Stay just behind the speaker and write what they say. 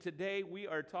Today we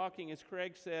are talking, as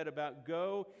Craig said, about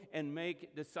go and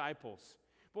make disciples.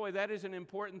 Boy, that is an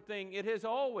important thing. It has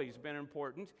always been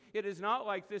important. It is not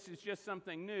like this is just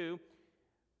something new.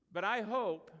 But I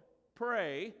hope,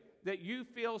 pray, that you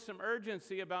feel some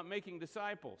urgency about making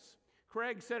disciples.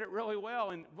 Craig said it really well,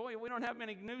 and boy, we don't have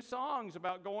many new songs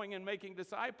about going and making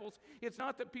disciples. It's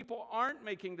not that people aren't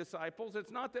making disciples.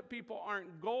 It's not that people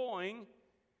aren't going.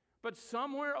 But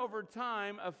somewhere over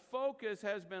time, a focus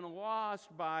has been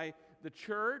lost by the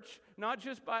church, not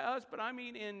just by us, but I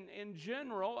mean in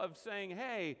general, of saying,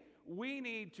 hey, we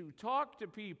need to talk to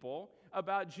people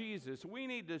about Jesus. We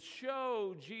need to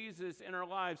show Jesus in our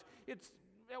lives. It's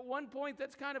at one point,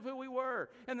 that's kind of who we were.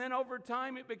 And then over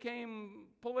time, it became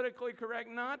politically correct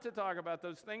not to talk about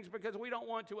those things because we don't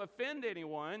want to offend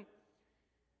anyone.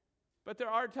 But there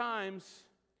are times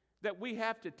that we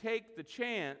have to take the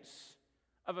chance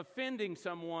of offending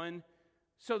someone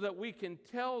so that we can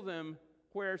tell them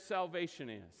where salvation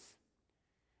is.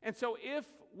 And so if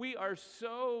we are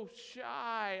so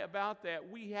shy about that,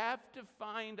 we have to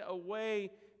find a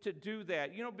way to do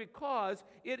that. Because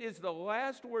it is the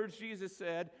last words Jesus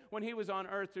said when he was on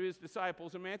earth to his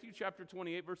disciples in Matthew chapter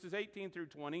 28, verses 18 through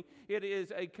 20. It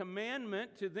is a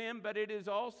commandment to them, but it is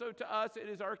also to us. It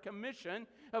is our commission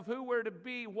of who we're to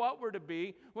be, what we're to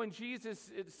be. When Jesus,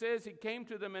 it says, he came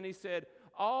to them and he said,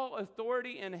 all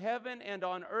authority in heaven and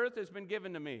on earth has been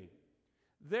given to me.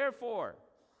 Therefore,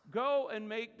 go and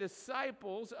make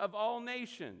disciples of all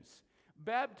nations,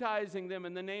 baptizing them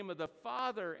in the name of the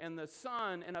Father and the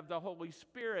Son and of the Holy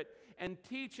Spirit, and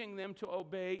teaching them to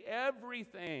obey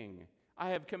everything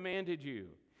I have commanded you.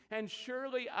 And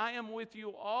surely I am with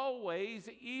you always,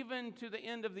 even to the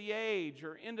end of the age,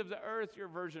 or end of the earth, your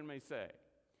version may say.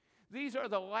 These are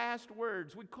the last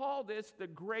words. We call this the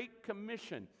Great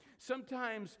Commission.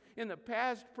 Sometimes in the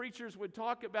past, preachers would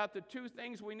talk about the two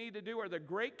things we need to do are the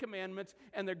Great Commandments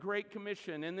and the Great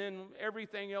Commission, and then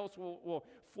everything else will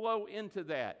flow into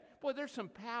that. Boy, there's some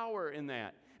power in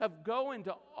that, of go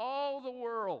into all the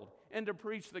world and to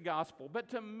preach the gospel, but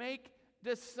to make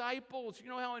disciples. You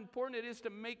know how important it is to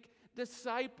make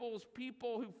disciples,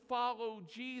 people who follow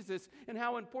Jesus, and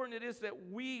how important it is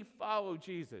that we follow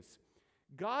Jesus.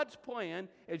 God's plan,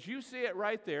 as you see it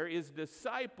right there, is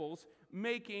disciples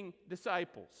making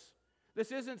disciples.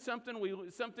 This isn't something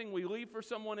we leave for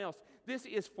someone else. This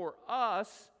is for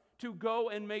us to go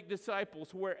and make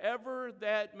disciples, wherever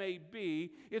that may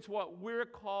be. It's what we're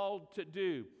called to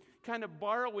do. Kind of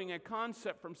borrowing a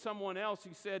concept from someone else,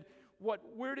 he said, what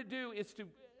we're to do is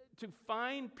to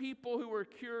find people who are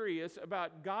curious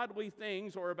about godly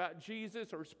things or about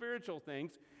Jesus or spiritual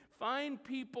things. Find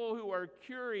people who are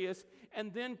curious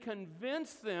and then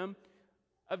convince them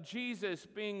of Jesus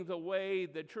being the way,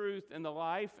 the truth, and the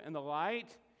life, and the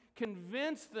light.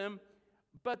 Convince them,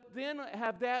 but then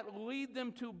have that lead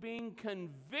them to being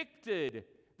convicted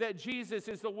that Jesus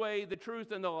is the way, the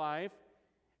truth, and the life.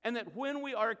 And that when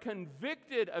we are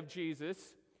convicted of Jesus,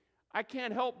 I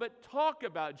can't help but talk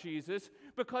about Jesus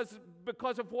because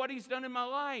of what he's done in my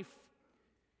life.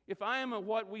 If I am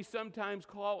what we sometimes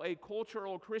call a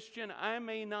cultural Christian, I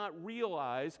may not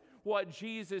realize what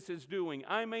Jesus is doing.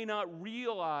 I may not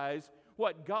realize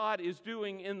what God is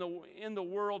doing in the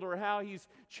world or how he's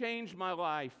changed my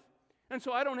life. And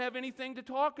so I don't have anything to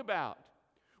talk about.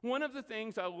 One of the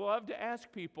things I love to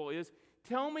ask people is,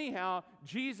 tell me how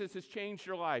Jesus has changed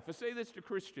your life. I say this to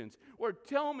Christians. Or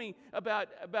tell me about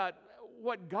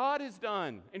what God has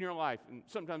done in your life. And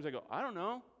sometimes I go, I don't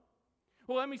know.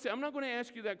 Well, let me say, I'm not going to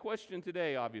ask you that question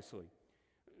today, obviously,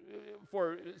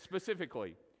 for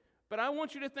specifically. But I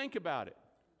want you to think about it.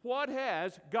 What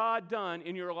has God done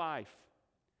in your life?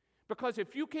 Because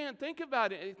if you can't think of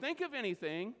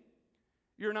anything,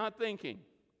 you're not thinking.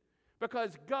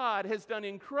 Because God has done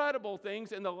incredible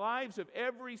things in the lives of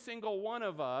every single one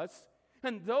of us,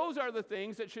 and those are the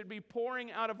things that should be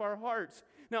pouring out of our hearts.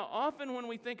 Now, often when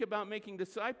we think about making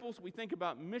disciples, we think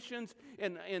about missions,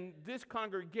 and this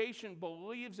congregation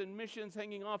believes in missions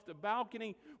hanging off the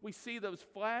balcony. We see those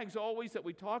flags always that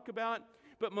we talk about.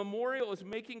 But Memorial is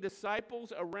making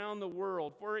disciples around the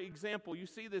world. For example, you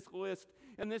see this list,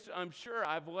 and this, I'm sure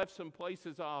I've left some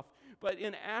places off. But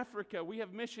in Africa, we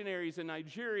have missionaries in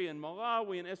Nigeria and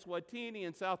Malawi and Eswatini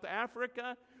in South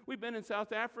Africa. We've been in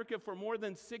South Africa for more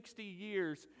than 60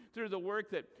 years through the work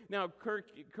that now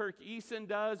Kirk Eason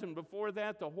does, and before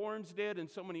that the Horns did, and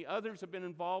so many others have been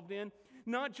involved in,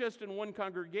 not just in one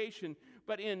congregation,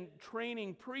 but in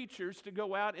training preachers to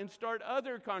go out and start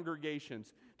other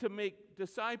congregations to make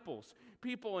disciples.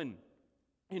 People in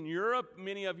Europe,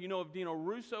 many of you know of Dino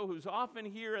Russo, who's often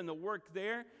here, and the work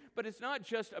there. But it's not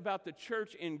just about the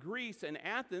church in Greece and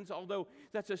Athens, although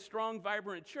that's a strong,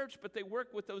 vibrant church, but they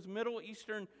work with those Middle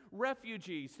Eastern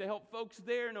refugees to help folks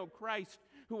there know Christ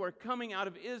who are coming out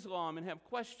of Islam and have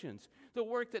questions. The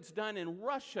work that's done in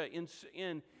Russia,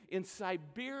 in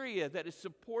Siberia, that is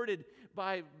supported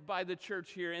by the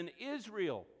church here, in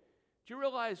Israel. Do you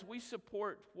realize we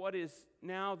support what is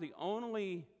now the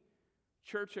only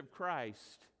Church of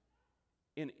Christ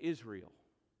in Israel?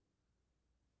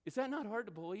 Is that not hard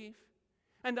to believe?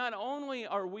 And not only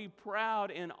are we proud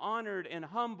and honored and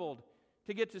humbled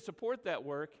to get to support that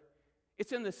work,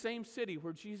 it's in the same city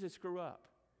where Jesus grew up,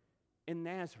 in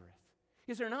Nazareth.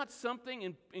 Is there not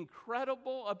something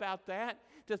incredible about that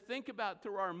to think about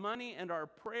through our money and our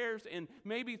prayers and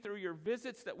maybe through your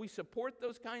visits that we support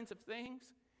those kinds of things?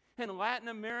 In Latin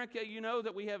America, you know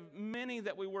that we have many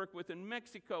that we work with in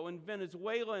Mexico and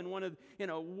Venezuela and in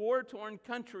a war-torn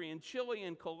country, in Chile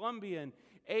and Colombia and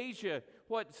Asia,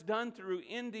 what's done through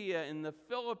India and the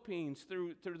Philippines,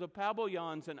 through the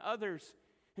Pavilions and others.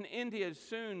 In India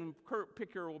soon, Kurt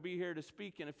Picker will be here to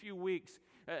speak in a few weeks,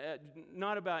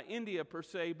 not about India per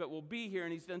se, but will be here,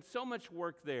 and he's done so much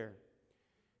work there.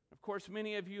 Of course,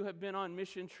 many of you have been on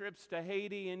mission trips to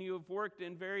Haiti, and you have worked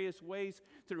in various ways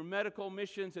through medical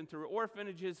missions and through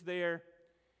orphanages there.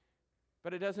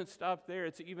 But it doesn't stop there.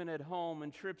 It's even at home,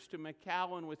 and trips to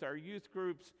McAllen with our youth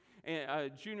groups,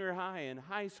 junior high and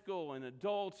high school and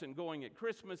adults, and going at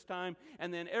Christmas time.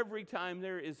 And then every time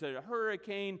there is a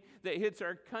hurricane that hits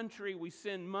our country, we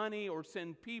send money or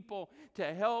send people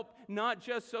to help, not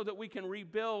just so that we can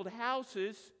rebuild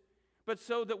houses, but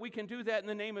so that we can do that in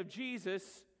the name of Jesus,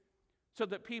 so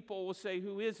that people will say,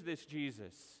 who is this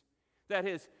Jesus that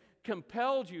has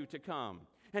compelled you to come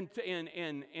and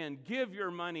give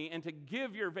your money and to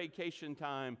give your vacation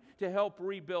time to help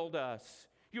rebuild us?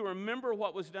 You remember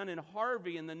what was done in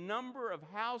Harvey and the number of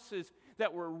houses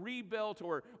that were rebuilt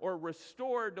or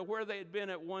restored to where they had been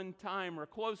at one time or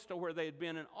close to where they had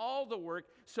been, and all the work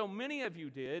so many of you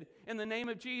did in the name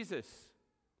of Jesus.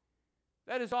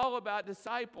 That is all about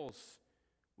disciples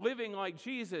living like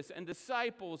Jesus and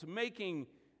disciples making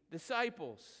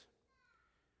disciples.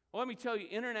 Well, let me tell you,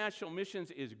 international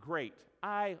missions is great.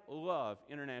 I love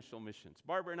international missions.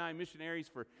 Barbara and I, missionaries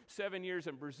for 7 years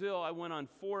in Brazil. I went on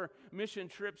 4 mission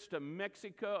trips to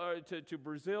Mexico, to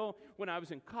Brazil. When I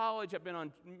was in college, I've been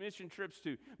on mission trips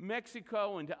to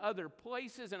Mexico and to other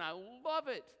places, and I love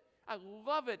it. I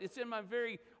love it. It's in my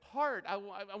very heart. I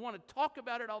want to talk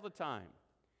about it all the time.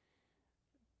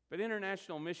 But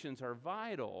international missions are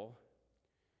vital,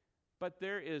 but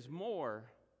there is more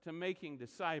to making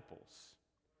disciples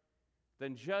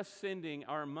than just sending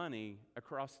our money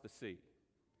across the sea.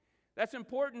 That's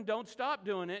important. Don't stop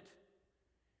doing it.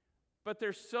 But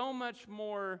there's so much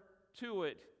more to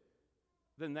it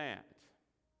than that.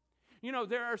 You know,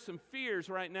 there are some fears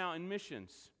right now in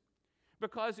missions,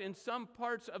 because in some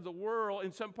parts of the world,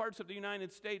 in some parts of the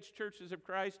United States, churches of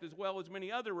Christ, as well as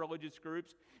many other religious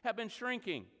groups, have been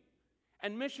shrinking.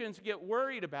 And missions get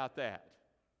worried about that.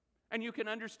 And you can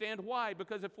understand why,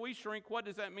 because if we shrink, what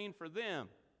does that mean for them?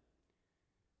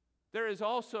 There is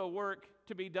also work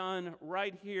to be done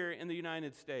right here in the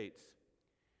United States.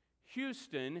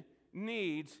 Houston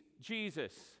needs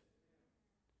Jesus.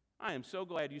 I am so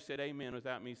glad you said amen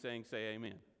without me saying say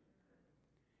amen.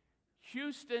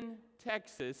 Houston,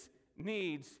 Texas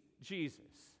needs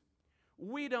Jesus.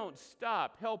 We don't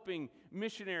stop helping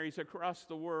missionaries across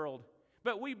the world,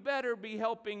 but we better be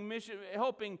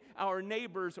helping our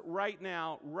neighbors right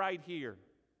now, right here.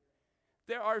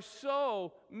 There are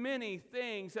so many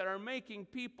things that are making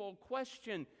people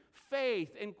question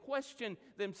faith and question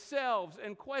themselves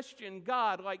and question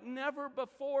God like never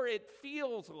before, it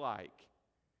feels like.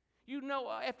 You know,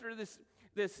 after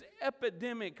this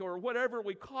epidemic or whatever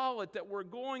we call it that we're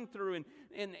going through,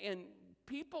 and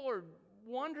people are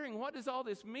wondering, what does all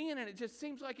this mean? And it just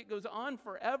seems like it goes on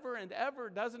forever and ever,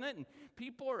 doesn't it? And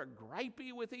people are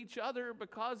gripey with each other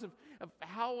because of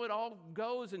how it all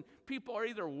goes, and people are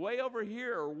either way over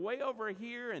here or way over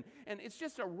here, and it's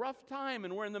just a rough time,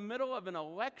 and we're in the middle of an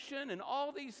election and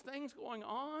all these things going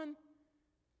on.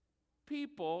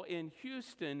 People in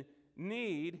Houston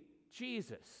need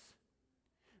Jesus.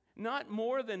 Not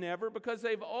more than ever, because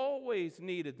they've always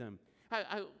needed them.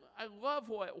 I love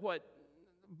what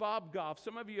Bob Goff,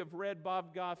 some of you have read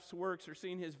Bob Goff's works or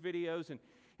seen his videos,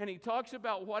 and he talks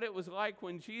about what it was like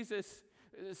when Jesus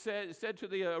said to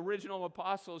the original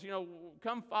apostles,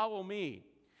 come follow me.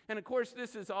 And of course,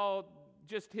 this is all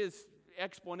just his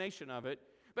explanation of it.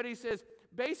 But he says,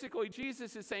 basically,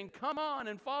 Jesus is saying, come on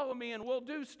and follow me and we'll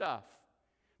do stuff.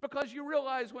 Because you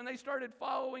realize when they started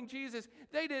following Jesus,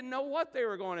 they didn't know what they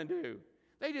were going to do.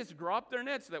 They just drop their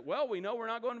nets that, well, we know we're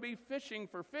not going to be fishing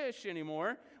for fish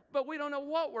anymore, but we don't know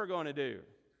what we're going to do.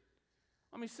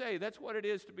 Let me say, that's what it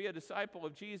is to be a disciple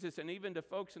of Jesus, and even to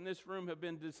folks in this room who have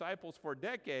been disciples for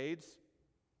decades.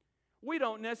 We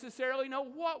don't necessarily know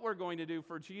what we're going to do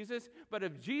for Jesus, but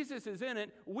if Jesus is in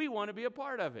it, we want to be a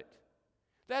part of it.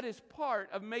 That is part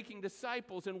of making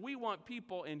disciples, and we want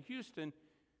people in Houston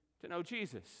to know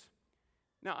Jesus.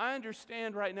 Now, I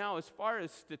understand right now, as far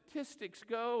as statistics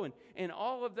go and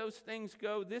all of those things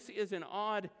go, this is an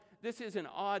odd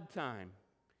time.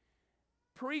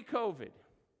 Pre-COVID,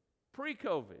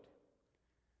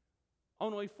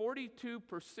 only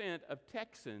 42% of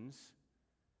Texans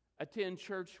attend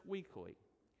church weekly.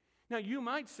 Now, you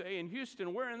might say, in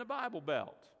Houston, we're in the Bible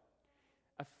Belt.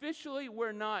 Officially,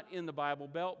 we're not in the Bible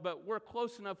Belt, but we're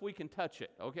close enough we can touch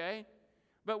it, okay?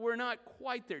 But we're not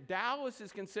quite there. Dallas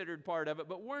is considered part of it,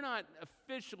 but we're not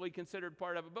officially considered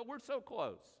part of it, but we're so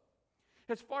close.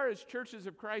 As far as churches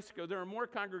of Christ go, there are more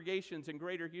congregations in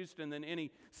Greater Houston than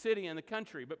any city in the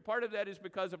country, but part of that is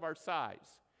because of our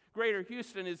size. Greater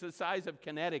Houston is the size of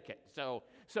Connecticut, so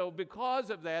because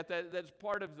of that's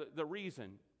part of the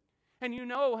reason. And you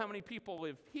know how many people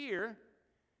live here.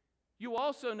 You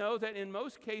also know that in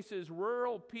most cases,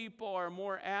 rural people are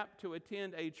more apt to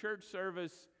attend a church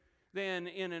service than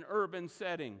in an urban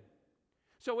setting.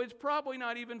 So it's probably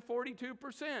not even 42%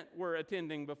 were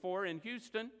attending before in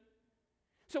Houston.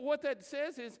 So what that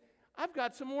says is, I've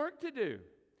got some work to do.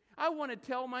 I want to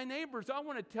tell my neighbors, I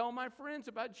want to tell my friends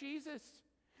about Jesus.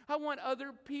 I want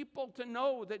other people to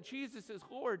know that Jesus is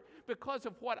Lord because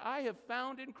of what I have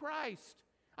found in Christ.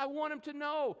 I want them to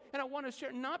know, and I want to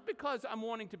share, not because I'm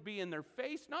wanting to be in their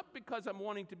face, not because I'm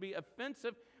wanting to be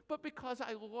offensive, but because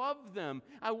I love them.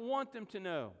 I want them to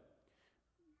know.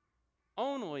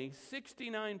 Only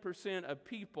 69% of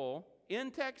people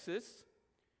in Texas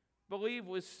believe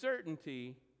with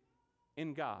certainty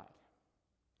in God.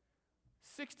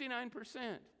 69%.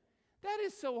 That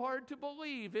is so hard to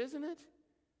believe, isn't it?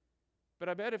 But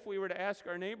I bet if we were to ask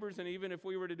our neighbors, and even if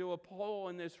we were to do a poll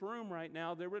in this room right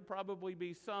now, there would probably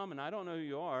be some, and I don't know who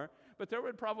you are, but there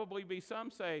would probably be some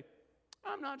say,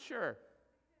 I'm not sure.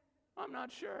 I'm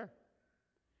not sure.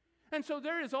 And so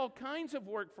there is all kinds of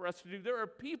work for us to do. There are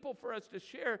people for us to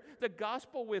share the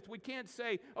gospel with. We can't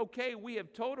say, okay, we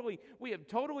have totally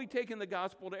taken the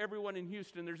gospel to everyone in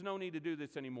Houston. There's no need to do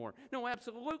this anymore. No,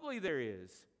 absolutely there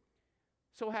is.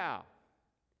 So how?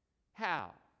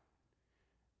 How?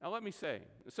 Now let me say,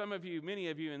 many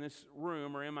of you in this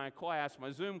room are in my class,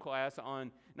 my Zoom class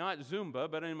on, not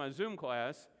Zumba, but in my Zoom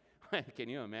class, can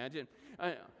you imagine,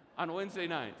 on Wednesday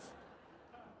nights.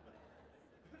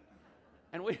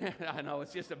 And I know,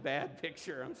 it's just a bad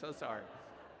picture. I'm so sorry.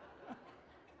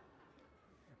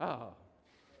 Oh,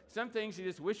 some things you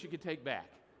just wish you could take back.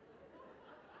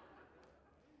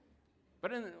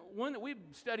 But we've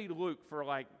studied Luke for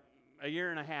like a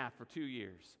year and a half or 2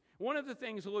 years. One of the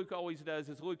things Luke always does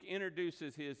is Luke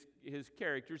introduces his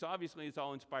characters. Obviously, it's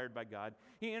all inspired by God.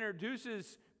 He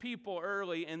introduces people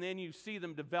early, and then you see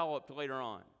them developed later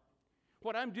on.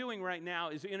 What I'm doing right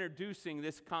now is introducing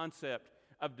this concept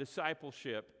of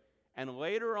discipleship, and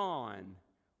later on,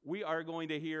 we are going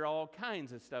to hear all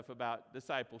kinds of stuff about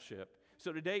discipleship.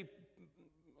 So today,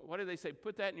 what do they say?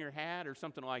 Put that in your hat or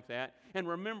something like that, and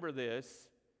remember this,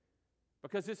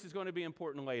 because this is going to be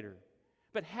important later.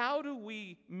 But how do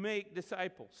we make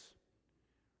disciples?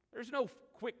 There's no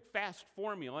quick, fast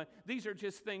formula. These are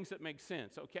just things that make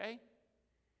sense, okay?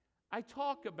 I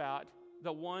talk about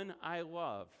the one I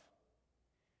love.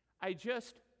 I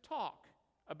just talk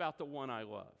about the one I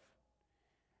love.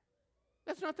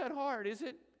 That's not that hard, is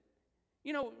it?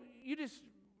 You know, you just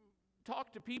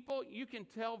talk to people, you can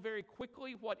tell very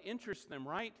quickly what interests them,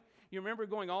 right? You remember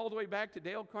going all the way back to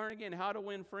Dale Carnegie and How to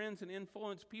Win Friends and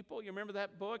Influence People? You remember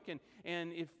that book?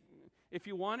 And if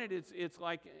you want it, it's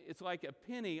like a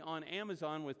penny on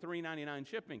Amazon with $3.99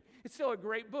 shipping. It's still a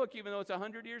great book, even though it's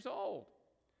 100 years old.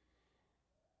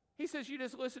 He says you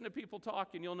just listen to people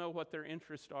talk and you'll know what their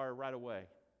interests are right away.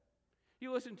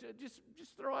 You listen to, just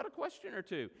throw out a question or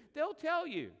two. They'll tell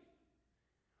you.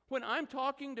 When I'm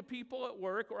talking to people at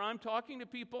work, or I'm talking to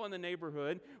people in the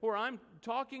neighborhood, or I'm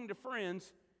talking to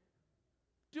friends,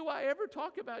 do I ever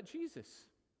talk about Jesus?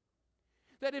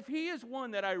 That if he is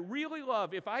one that I really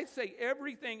love, if I say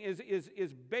everything is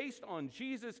based on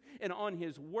Jesus and on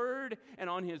his word and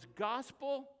on his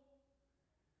gospel,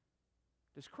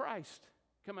 does Christ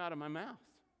come out of my mouth?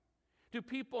 Do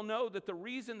people know that the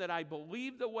reason that I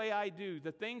believe the way I do,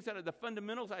 the things that are the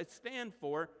fundamentals I stand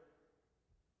for,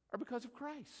 are because of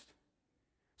Christ?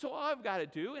 So all I've got to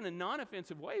do in a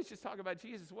non-offensive way is just talk about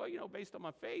Jesus. Well, based on my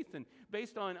faith and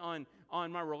based on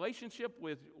my relationship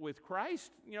with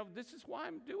Christ, this is why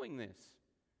I'm doing this.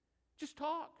 Just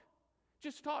talk.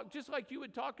 Just talk. Just like you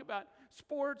would talk about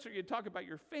sports, or you'd talk about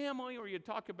your family, or you'd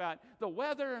talk about the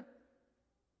weather.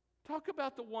 Talk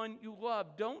about the one you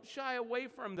love. Don't shy away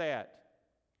from that.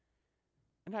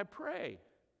 And I pray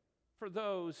for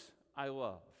those I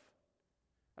love.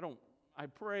 I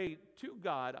pray to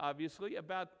God, obviously,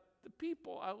 about the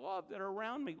people I love that are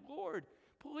around me. Lord,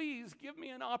 please give me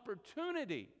an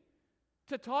opportunity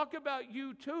to talk about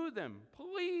you to them.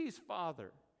 Please,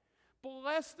 Father,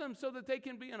 bless them so that they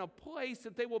can be in a place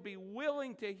that they will be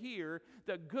willing to hear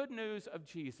the good news of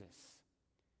Jesus.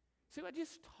 See, I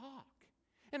just talk.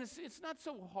 And it's not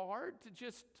so hard to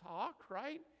just talk,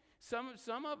 right?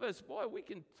 Some of us, boy, we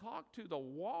can talk to the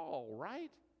wall,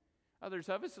 right? Others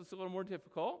of us, it's a little more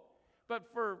difficult. But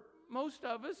for most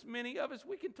of us, many of us,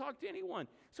 we can talk to anyone.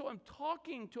 So I'm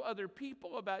talking to other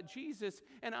people about Jesus,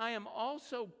 and I am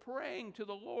also praying to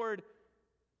the Lord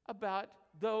about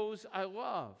those I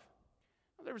love.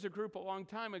 There was a group a long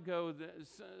time ago,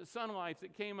 Sun Life,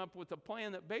 that came up with a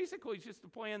plan that basically is just a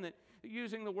plan that,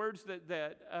 using the words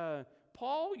that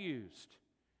Paul used,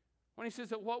 when he says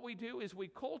that what we do is we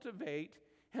cultivate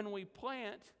and we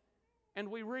plant and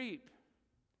we reap.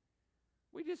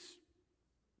 We just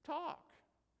talk.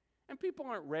 And people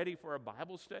aren't ready for a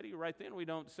Bible study right then. We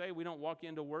don't walk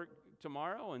into work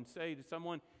tomorrow and say to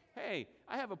someone, hey,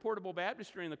 I have a portable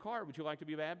baptistry in the car. Would you like to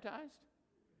be baptized?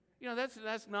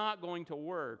 That's not going to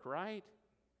work, right?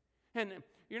 And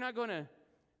you're not going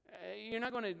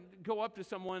to go up to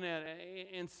someone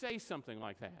and say something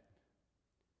like that.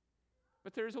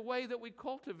 But there's a way that we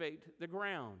cultivate the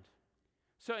ground.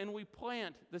 And we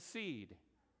plant the seed.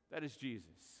 That is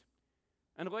Jesus.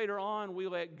 And later on, we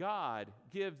let God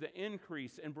give the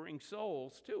increase and bring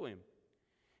souls to him.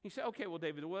 You say, okay, well,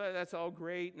 David, that's all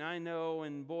great, and I know,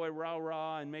 and boy,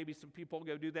 rah, and maybe some people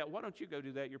go do that. Why don't you go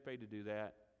do that? You're paid to do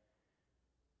that.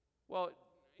 Well,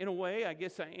 in a way, I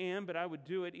guess I am, but I would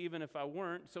do it even if I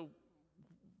weren't. So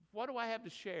what do I have to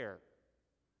share?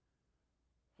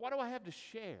 What do I have to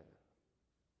share?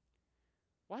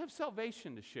 Well, I have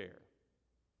salvation to share.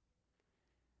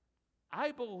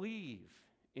 I believe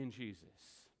in Jesus.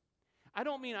 I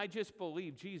don't mean I just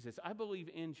believe Jesus. I believe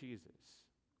in Jesus.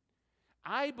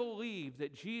 I believe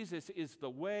that Jesus is the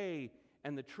way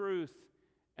and the truth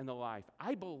and the life.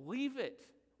 I believe it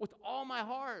with all my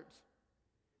heart.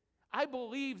 I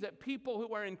believe that people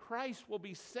who are in Christ will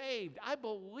be saved. I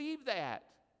believe that.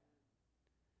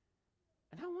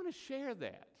 And I want to share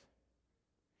that.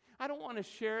 I don't want to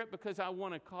share it because I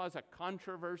want to cause a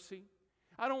controversy.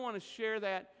 I don't want to share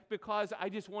that because I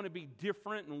just want to be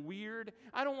different and weird.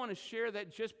 I don't want to share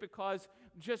that just because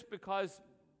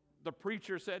the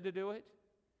preacher said to do it.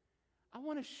 I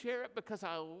want to share it because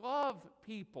I love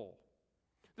people.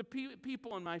 The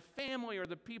people in my family or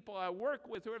the people I work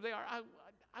with, whoever they are,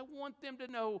 I want them to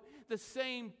know the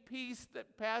same peace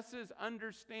that passes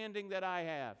understanding that I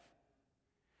have.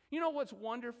 You know what's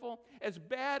wonderful? As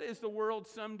bad as the world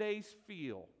some days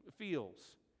feels,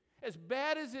 as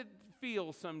bad as it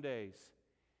feels some days,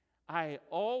 I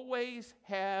always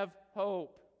have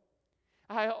hope.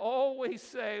 I always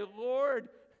say, Lord,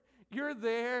 you're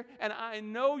there, and I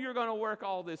know you're going to work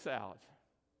all this out.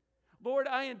 Lord,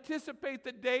 I anticipate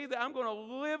the day that I'm going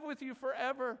to live with you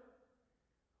forever.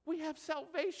 We have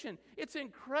salvation. It's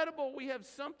incredible. We have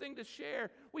something to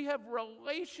share. We have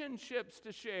relationships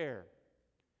to share.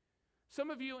 Some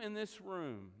of you in this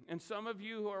room, and some of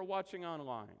you who are watching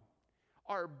online,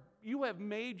 you have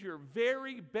made your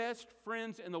very best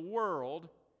friends in the world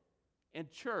in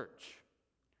church,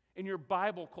 in your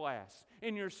Bible class,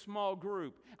 in your small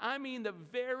group. I mean the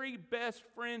very best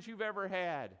friends you've ever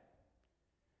had.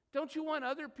 Don't you want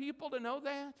other people to know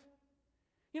that?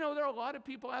 There are a lot of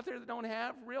people out there that don't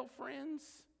have real friends.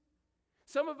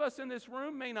 Some of us in this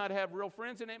room may not have real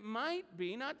friends, and it might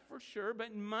be, not for sure, but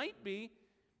it might be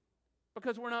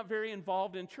because we're not very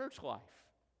involved in church life,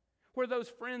 where those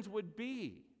friends would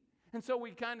be. And so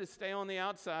we kind of stay on the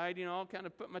outside, I'll kind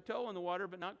of put my toe in the water,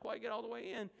 but not quite get all the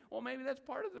way in. Well, maybe that's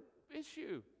part of the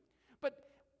issue. But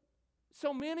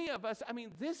so many of us,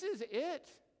 this is it.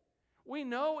 We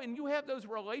know, and you have those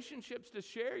relationships to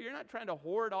share. You're not trying to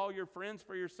hoard all your friends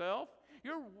for yourself.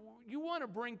 You want to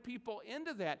bring people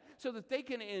into that so that they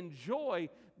can enjoy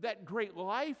that great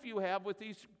life you have with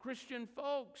these Christian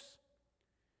folks.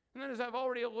 And then, as I've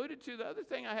already alluded to, the other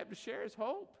thing I have to share is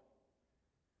hope.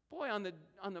 Boy, on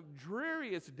the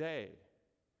dreariest day,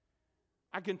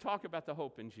 I can talk about the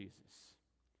hope in Jesus.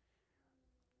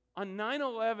 On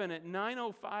 9/11 at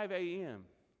 9:05 a.m.,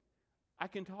 I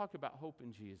can talk about hope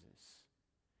in Jesus.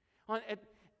 When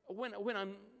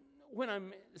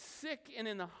I'm sick and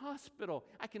in the hospital,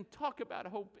 I can talk about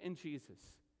hope in Jesus.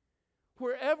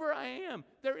 Wherever I am,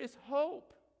 there is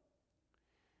hope.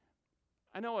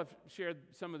 I know I've shared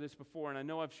some of this before, and I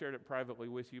know I've shared it privately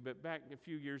with you, but back a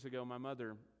few years ago, my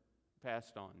mother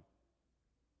passed on.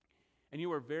 And you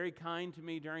were very kind to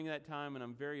me during that time, and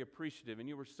I'm very appreciative. And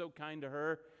you were so kind to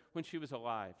her when she was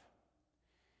alive.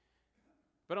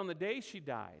 But on the day she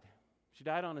died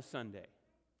on a Sunday.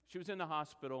 She was in the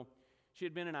hospital. She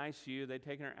had been in ICU. They'd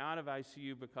taken her out of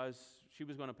ICU because she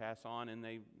was going to pass on, and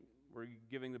they were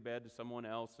giving the bed to someone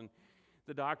else. And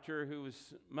the doctor, who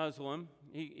was Muslim,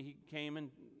 he came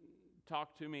and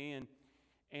talked to me,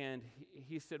 and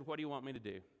he said, "What do you want me to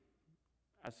do?"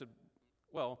 I said,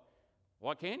 "Well,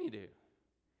 what can you do?"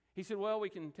 He said, "Well, we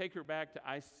can take her back to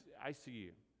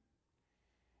ICU."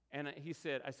 And I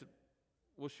said,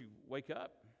 "Will she wake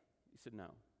up?" He said,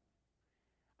 "No."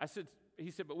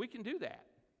 He said, "But we can do that."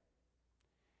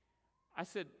 I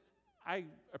said, "I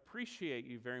appreciate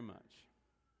you very much."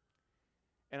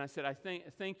 And I said, "I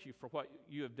thank you for what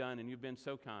you have done, and you've been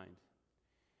so kind."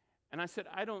 And I said,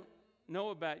 "I don't know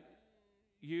about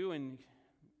you and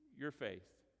your faith,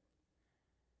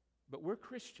 but we're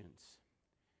Christians.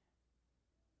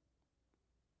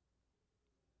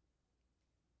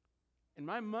 And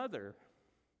my mother,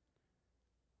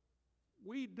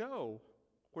 we know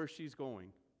where she's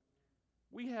going.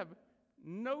 We have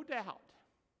no doubt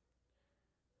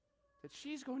that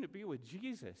she's going to be with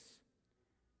Jesus,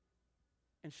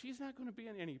 and she's not going to be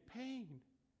in any pain,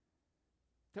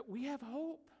 that we have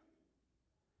hope."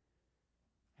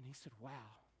 And he said,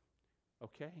 "Wow,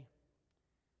 okay."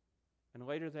 And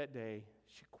later that day,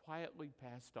 she quietly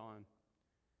passed on.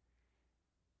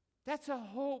 That's a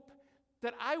hope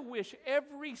that I wish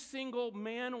every single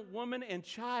man, woman, and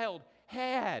child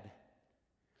had.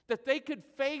 That they could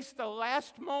face the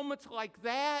last moments like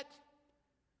that.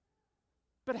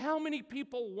 But how many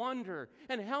people wonder,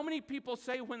 and how many people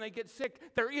say when they get sick,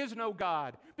 there is no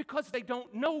God, because they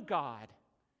don't know God.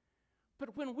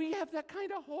 But when we have that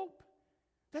kind of hope,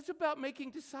 that's about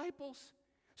making disciples,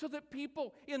 so that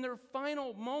people in their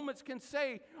final moments can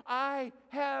say, "I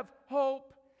have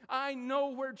hope. I know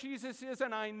where Jesus is,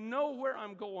 and I know where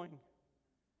I'm going."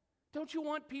 Don't you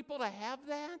want people to have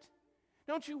that?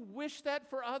 Don't you wish that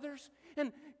for others?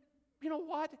 And you know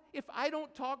what? If I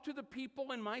don't talk to the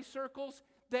people in my circles,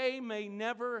 they may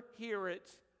never hear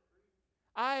it.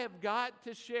 I have got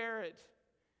to share it.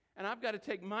 And I've got to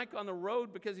take Mike on the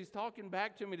road because he's talking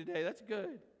back to me today. That's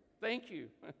good. Thank you.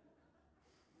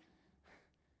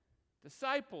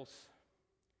 Disciples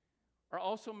are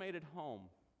also made at home.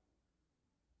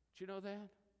 Did you know that?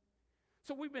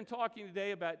 So we've been talking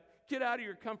today about get out of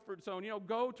your comfort zone.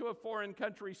 Go to a foreign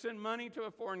country, send money to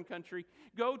a foreign country,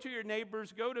 go to your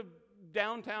neighbors, go to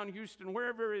downtown Houston,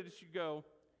 wherever it is you go.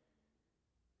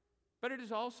 But it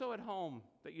is also at home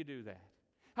that you do that.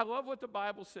 I love what the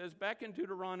Bible says. Back in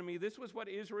Deuteronomy, this was what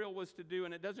Israel was to do,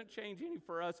 and it doesn't change any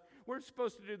for us. We're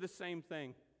supposed to do the same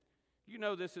thing. You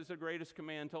know this is the greatest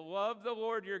command, to love the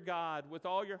Lord your God with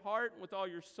all your heart, with all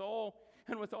your soul,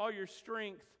 and with all your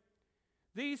strength.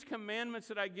 These commandments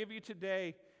that I give you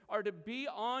today are to be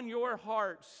on your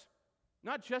hearts,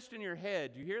 not just in your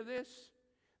head. You hear this?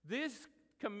 These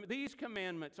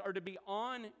commandments are to be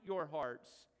on your hearts.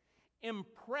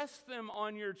 Impress them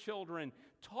on your children.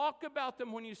 Talk about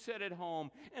them when you sit at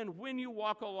home and when you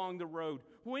walk along the road,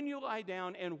 when you lie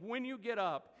down and when you get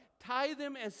up. Tie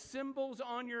them as symbols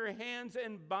on your hands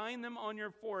and bind them on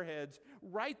your foreheads.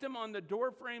 Write them on the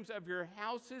doorframes of your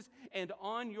houses and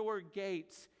on your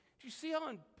gates. Do you see how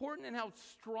important and how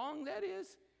strong that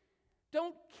is?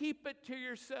 Don't keep it to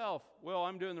yourself. Well,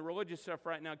 I'm doing the religious stuff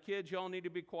right now. Kids, y'all need to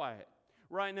be quiet.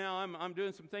 Right now, I'm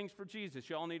doing some things for Jesus.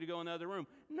 Y'all need to go in the other room.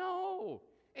 No.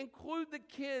 Include the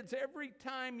kids every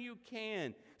time you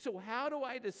can. So how do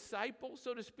I disciple,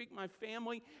 so to speak, my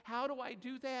family? How do I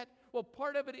do that? Well,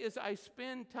 part of it is I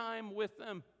spend time with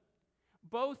them.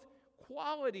 Both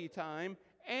quality time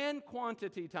and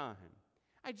quantity time.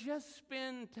 I just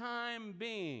spend time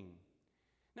being.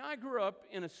 Now, I grew up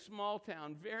in a small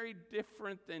town, very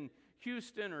different than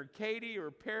Houston or Katy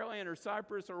or Pearland or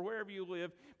Cypress or wherever you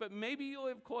live, but maybe you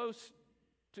live close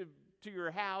to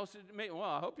your house. Well,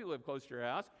 I hope you live close to your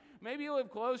house. Maybe you live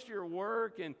close to your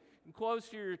work and close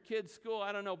to your kid's school.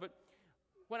 I don't know. But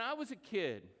when I was a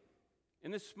kid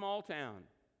in this small town,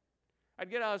 I'd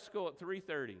get out of school at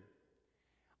 3:30.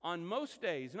 On most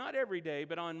days, not every day,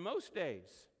 but on most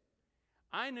days,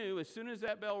 I knew as soon as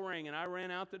that bell rang and I ran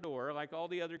out the door, like all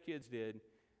the other kids did,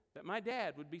 that my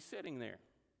dad would be sitting there.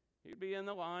 He'd be in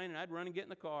the line, and I'd run and get in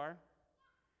the car.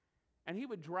 And he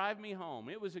would drive me home.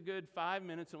 It was a good 5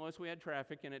 minutes unless we had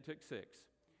traffic, and it took 6.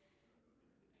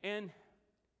 And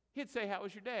he'd say, how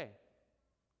was your day?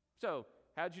 So,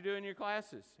 how'd you do in your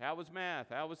classes? How was math?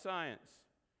 How was science?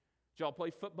 Did y'all play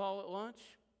football at lunch?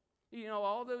 You know,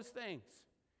 all those things.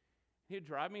 He'd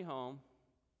drive me home.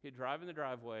 He'd drive in the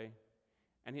driveway,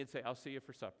 and he'd say, I'll see you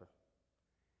for supper.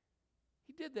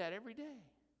 He did that every day.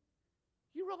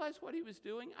 You realize what he was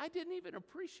doing? I didn't even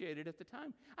appreciate it at the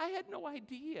time. I had no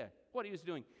idea what he was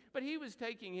doing. But he was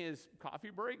taking his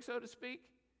coffee break, so to speak,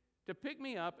 to pick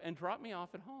me up and drop me off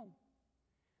at home.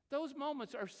 Those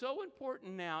moments are so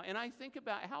important now, and I think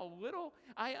about how little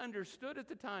I understood at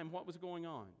the time what was going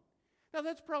on. Now,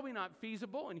 that's probably not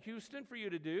feasible in Houston for you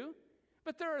to do,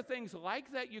 but there are things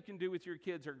like that you can do with your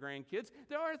kids or grandkids.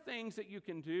 There are things that you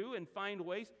can do and find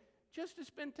ways just to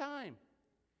spend time.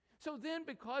 So then,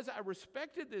 because I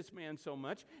respected this man so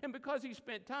much, and because he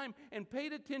spent time and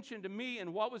paid attention to me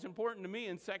and what was important to me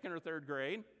in 2nd or 3rd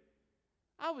grade,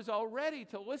 I was all ready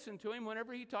to listen to him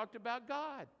whenever he talked about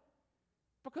God.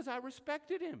 Because I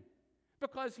respected him.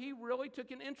 Because he really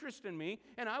took an interest in me,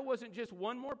 and I wasn't just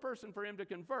one more person for him to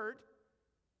convert.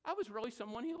 I was really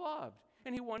someone he loved,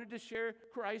 and he wanted to share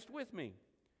Christ with me.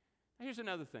 Now, here's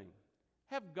another thing.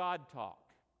 Have God talk.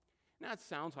 Now, it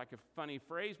sounds like a funny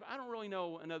phrase, but I don't really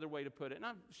know another way to put it. And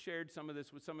I've shared some of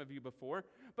this with some of you before.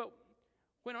 But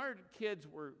when our kids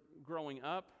were growing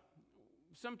up,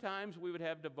 sometimes we would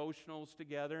have devotionals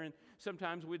together, and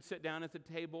sometimes we'd sit down at the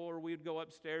table, or we'd go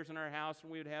upstairs in our house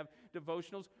and we would have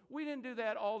devotionals. We didn't do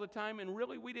that all the time, and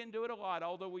really we didn't do it a lot,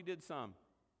 although we did some.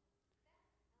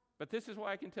 But this is what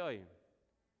I can tell you.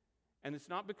 And it's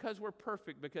not because we're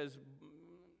perfect, because,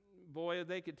 boy,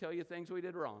 they could tell you things we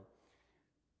did wrong.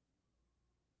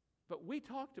 But we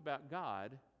talked about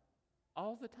God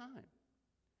all the time.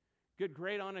 Good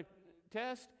grade on a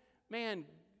test? Man,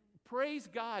 praise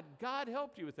God. God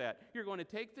helped you with that. You're going to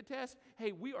take the test?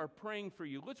 Hey, we are praying for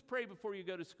you. Let's pray before you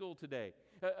go to school today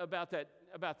about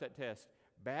that test.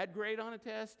 Bad grade on a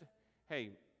test?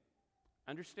 Hey,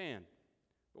 understand.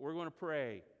 But we're going to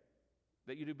pray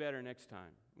that you do better next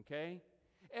time, okay?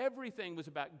 Everything was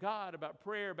about God, about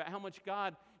prayer, about how much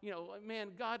God,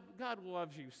 man, God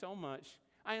loves you so much.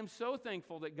 I am so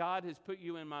thankful that God has put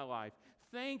you in my life.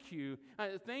 Thank you.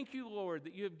 Thank you, Lord,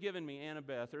 that you have given me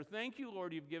Annabeth. Or thank you,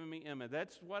 Lord, you've given me Emma.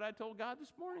 That's what I told God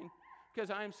this morning,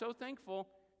 because I am so thankful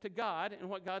to God and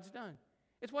what God's done.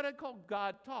 It's what I call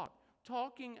God talk.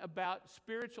 Talking about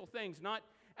spiritual things.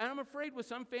 And I'm afraid with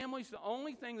some families, the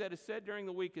only thing that is said during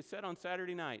the week is said on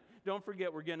Saturday night. Don't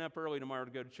forget, we're getting up early tomorrow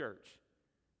to go to church.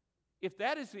 If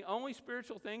that is the only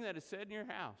spiritual thing that is said in your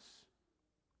house,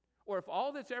 or if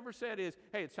all that's ever said is,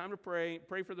 hey, it's time to pray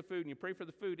for the food, and you pray for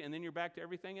the food, and then you're back to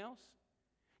everything else,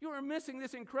 you are missing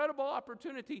this incredible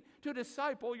opportunity to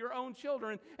disciple your own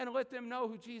children and let them know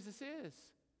who Jesus is.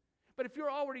 But if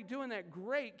you're already doing that,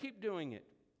 great, keep doing it.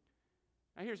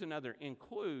 Now, here's another.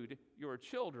 Include your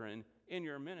children in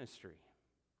your ministry.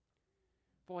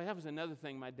 Boy, that was another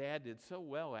thing my dad did so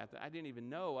well at that I didn't even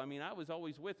know. I mean, I was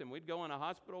always with him. We'd go on a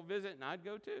hospital visit, and I'd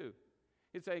go too.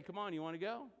 He'd say, come on, you want to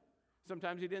go?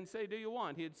 Sometimes he didn't say, do you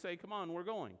want? He'd say, come on, we're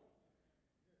going.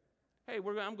 Hey,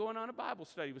 I'm going on a Bible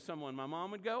study with someone. My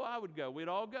mom would go, I would go. We'd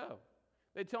all go.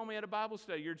 They'd tell me at a Bible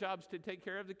study, your job's to take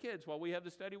care of the kids while we have the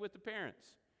study with the parents.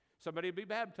 Somebody would be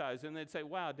baptized, and they'd say,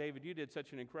 wow, David, you did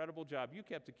such an incredible job. You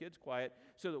kept the kids quiet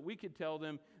so that we could tell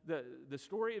them the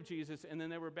story of Jesus, and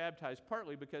then they were baptized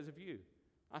partly because of you.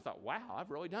 I thought, wow, I've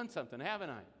really done something,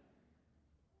 haven't I?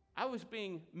 I was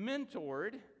being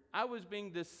mentored. I was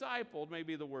being discipled, may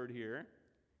be the word here,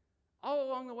 all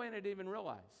along the way, and I didn't even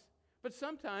realize. But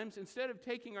sometimes, instead of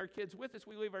taking our kids with us,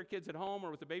 we leave our kids at home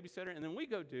or with a babysitter, and then we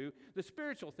go do the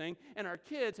spiritual thing, and our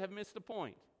kids have missed the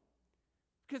point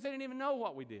because they didn't even know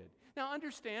what we did. Now,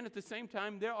 understand, at the same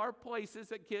time, there are places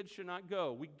that kids should not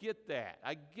go. We get that.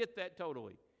 I get that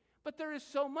totally. But there is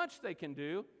so much they can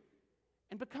do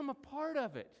and become a part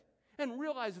of it and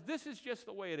realize this is just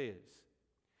the way it is.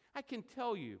 I can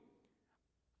tell you,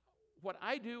 what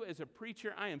I do as a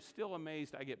preacher, I am still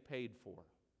amazed I get paid for.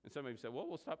 And some of you say, well,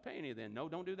 we'll stop paying you then. No,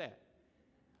 don't do that.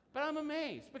 But I'm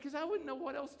amazed because I wouldn't know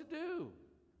what else to do.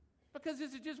 Because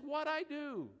this is just what I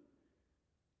do.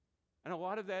 And a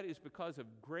lot of that is because of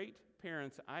great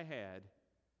parents I had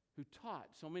who taught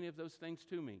so many of those things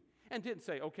to me. And didn't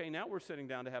say, okay, now we're sitting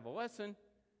down to have a lesson.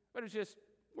 But it's just,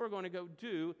 we're going to go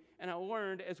do. And I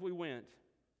learned as we went.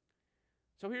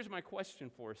 So here's my question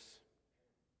for us.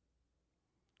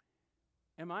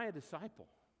 Am I a disciple?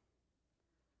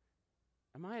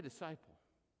 Am I a disciple?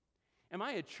 Am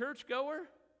I a churchgoer?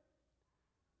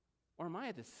 Or am I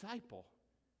a disciple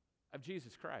of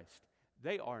Jesus Christ?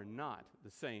 they are not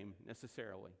the same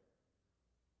necessarily.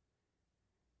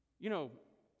 You know,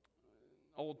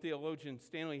 old theologian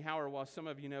Stanley Hauerwas, some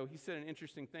of you know, he said an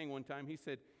interesting thing one time. He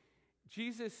said,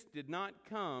 Jesus did not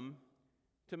come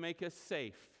to make us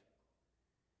safe.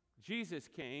 Jesus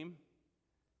came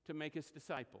to make us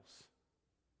disciples.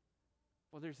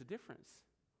 Well, there's a difference.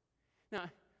 Now,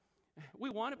 we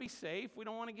want to be safe. We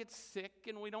don't want to get sick,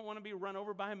 and we don't want to be run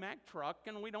over by a Mack truck,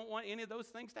 and we don't want any of those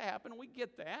things to happen. We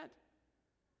get that.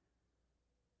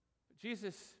 But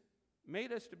Jesus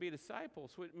made us to be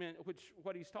disciples, which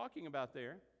what he's talking about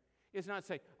there is not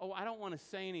say, oh, I don't want to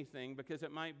say anything because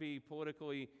it might be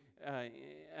politically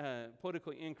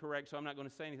incorrect, so I'm not going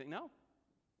to say anything. No.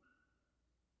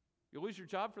 You lose your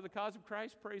job for the cause of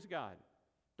Christ, praise God.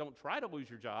 Don't try to lose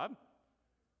your job,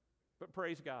 but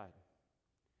praise God.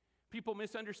 People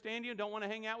misunderstand you and don't want to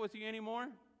hang out with you anymore.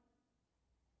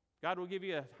 God will give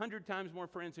you 100 times more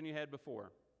friends than you had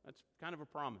before. That's kind of a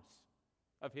promise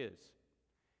of His.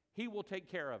 He will take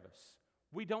care of us.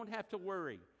 We don't have to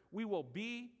worry. We will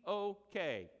be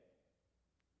okay.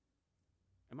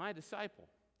 Am I a disciple?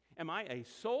 Am I a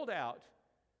sold out,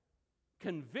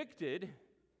 convicted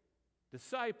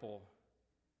disciple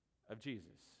of Jesus?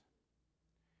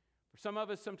 For some of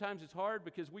us, sometimes it's hard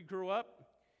because we grew up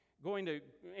going to,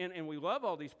 and we love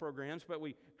all these programs, but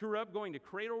we grew up going to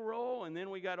Cradle Roll, and then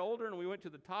we got older and we went to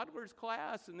the toddlers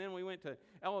class, and then we went to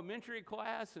elementary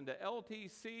class and to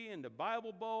LTC and to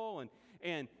Bible Bowl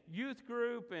and youth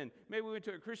group, and maybe we went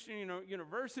to a Christian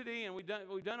university, and we've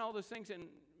done all those things, and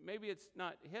maybe it's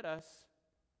not hit us.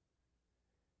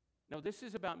 No, this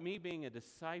is about me being a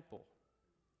disciple.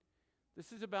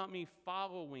 This is about me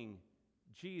following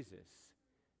Jesus,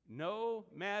 no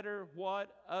matter what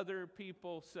other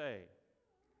people say.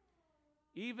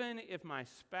 Even if my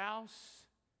spouse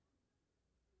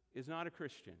is not a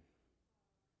Christian,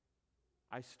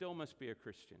 I still must be a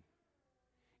Christian.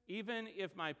 Even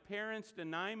if my parents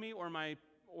deny me or my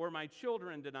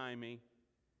children deny me,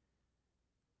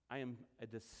 I am a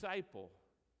disciple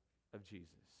of Jesus.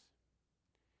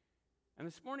 And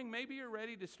this morning, maybe you're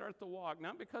ready to start the walk,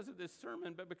 not because of this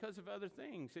sermon, but because of other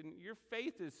things. And your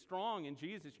faith is strong in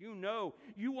Jesus. You know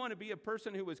you want to be a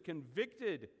person who is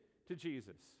convicted to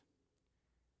Jesus.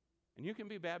 And you can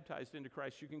be baptized into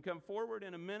Christ. You can come forward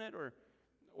in a minute,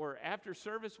 or after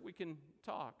service, we can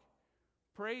talk.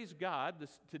 Praise God,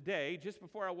 today, just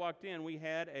before I walked in,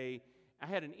 I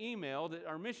had an email that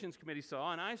our missions committee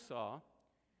saw, and I saw,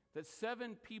 that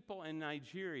 7 people in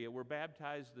Nigeria were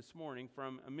baptized this morning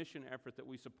from a mission effort that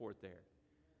we support there.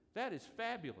 That is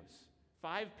fabulous.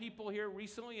 5 people here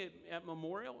recently at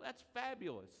Memorial, that's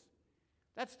fabulous.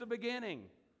 That's the beginning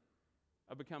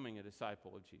of becoming a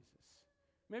disciple of Jesus.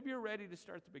 Maybe you're ready to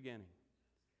start the beginning.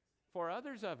 For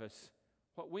others of us,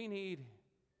 what we need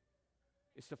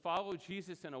is to follow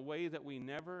Jesus in a way that we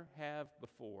never have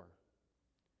before.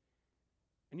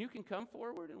 And you can come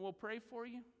forward and we'll pray for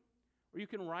you. Or you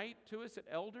can write to us at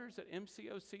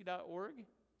elders@mcoc.org,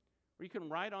 or you can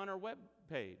write on our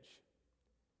webpage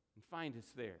and find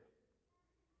us there.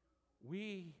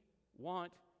 We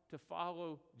want to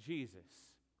follow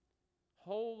Jesus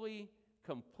wholly,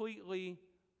 completely,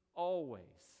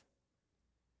 always.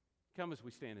 Come as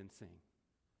we stand and sing.